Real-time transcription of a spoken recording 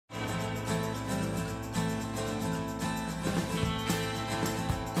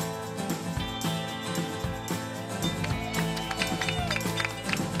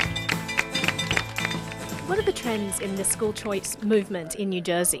are the trends in the school choice movement in New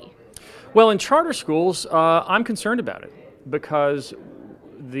Jersey? Well, in charter schools, I'm concerned about it because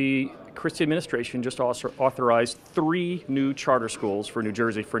the Christie administration just also authorized 3 new charter schools for New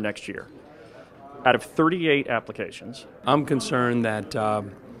Jersey for next year out of 38 applications. I'm concerned that a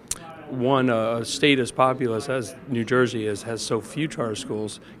state as populous as New Jersey has so few charter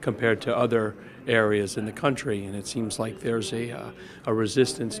schools compared to other areas in the country, and it seems like there's a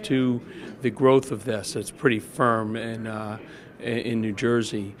resistance to the growth of this. It's pretty firm in New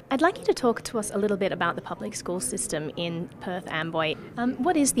Jersey. I'd like you to talk to us a little bit about the public school system in Perth Amboy.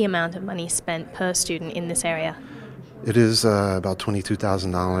 What is the amount of money spent per student in this area? It is about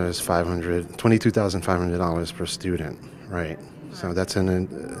 $22,500 per student, right? So that's an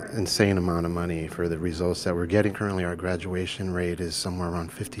insane amount of money for the results that we're getting. Currently, our graduation rate is somewhere around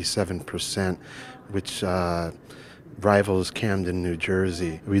 57%, which rivals Camden, New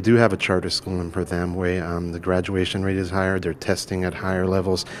Jersey. We do have a charter school in Perth Amboy. The graduation rate is higher, they're testing at higher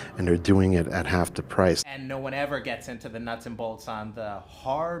levels, and they're doing it at half the price. And no one ever gets into the nuts and bolts on the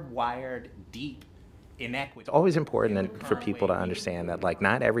hardwired, deep inequity. It's always important for people to understand that, like,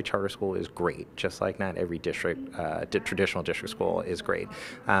 not every charter school is great, just like not every traditional district school is great.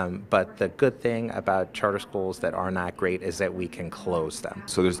 But the good thing about charter schools that are not great is that we can close them.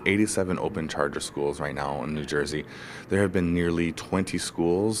 So there's 87 open charter schools right now in New Jersey. There have been nearly 20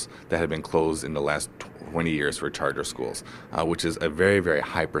 schools that have been closed in the last 20 years for charter schools, which is a very, very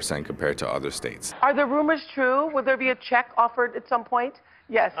high percent compared to other states. Are the rumors true? Will there be a check offered at some point?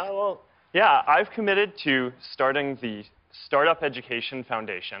 Yes. Yeah, I've committed to starting the Startup Education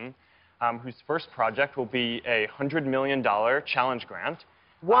Foundation, whose first project will be a $100 million challenge grant.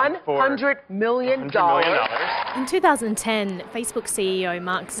 $100 million. In 2010, Facebook CEO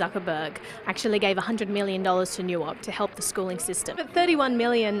Mark Zuckerberg actually gave $100 million to Newark to help the schooling system. But $31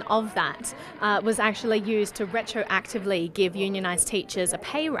 million of that was actually used to retroactively give unionized teachers a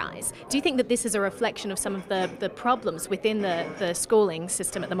pay rise. Do you think that this is a reflection of some of the problems within the schooling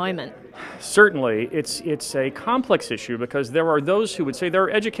system at the moment? Certainly, it's a complex issue because there are those who would say there are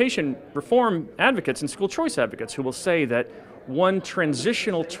education reform advocates and school choice advocates who will say that one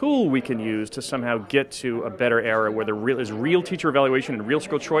transitional tool we can use to somehow get to a better era where there is real teacher evaluation and real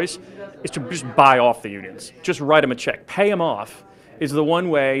school choice is to just buy off the unions. Just write them a check. Pay them off is the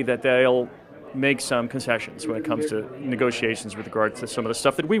one way that they'll make some concessions when it comes to negotiations with regard to some of the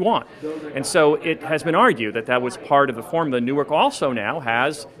stuff that we want. And so it has been argued that that was part of the formula. Newark also now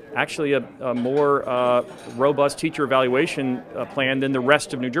has actually a more robust teacher evaluation plan than the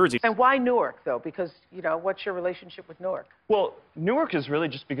rest of New Jersey. And why Newark, though? Because, you know, what's your relationship with Newark? Well, Newark is really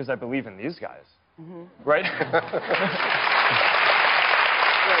just because I believe in these guys, right?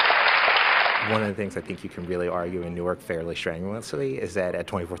 One of the things I think you can really argue in Newark fairly strenuously is that at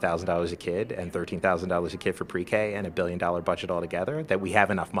 $24,000 a kid and $13,000 a kid for pre-K and $1 billion budget altogether, that we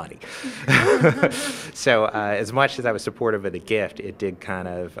have enough money. So as much as I was supportive of the gift, it did kind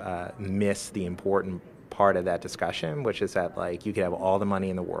of miss the important part of that discussion, which is that, like, you could have all the money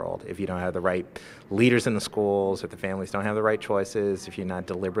in the world if you don't have the right leaders in the schools, if the families don't have the right choices, if you're not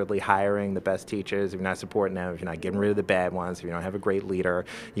deliberately hiring the best teachers, if you're not supporting them, if you're not getting rid of the bad ones, if you don't have a great leader,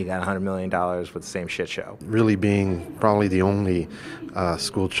 you got $100 million with the same shit show. Really being probably the only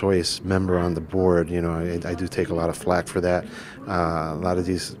school choice member on the board, you know, I do take a lot of flack for that. A lot of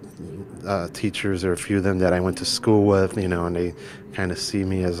these teachers, or a few of them that I went to school with, you know, and they kind of see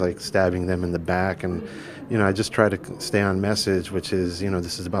me as like stabbing them in the back. And, you know, I just try to stay on message, which is, you know,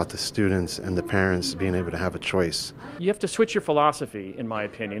 this is about the students and the parents being able to have a choice. You have to switch your philosophy, in my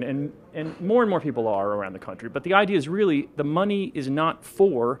opinion, and more people are around the country. But the idea is really the money is not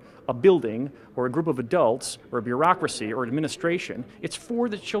for a building or a group of adults or a bureaucracy or administration. It's for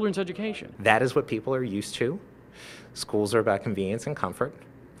the children's education. That is what people are used to. Schools are about convenience and comfort.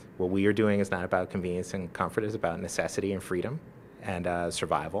 What we are doing is not about convenience and comfort, it's about necessity and freedom and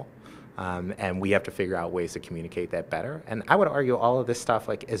survival. And we have to figure out ways to communicate that better. And I would argue all of this stuff,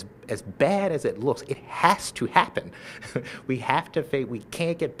 like, as bad as it looks, it has to happen. We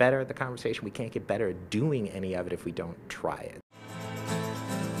can't get better at the conversation. We can't get better at doing any of it if we don't try it.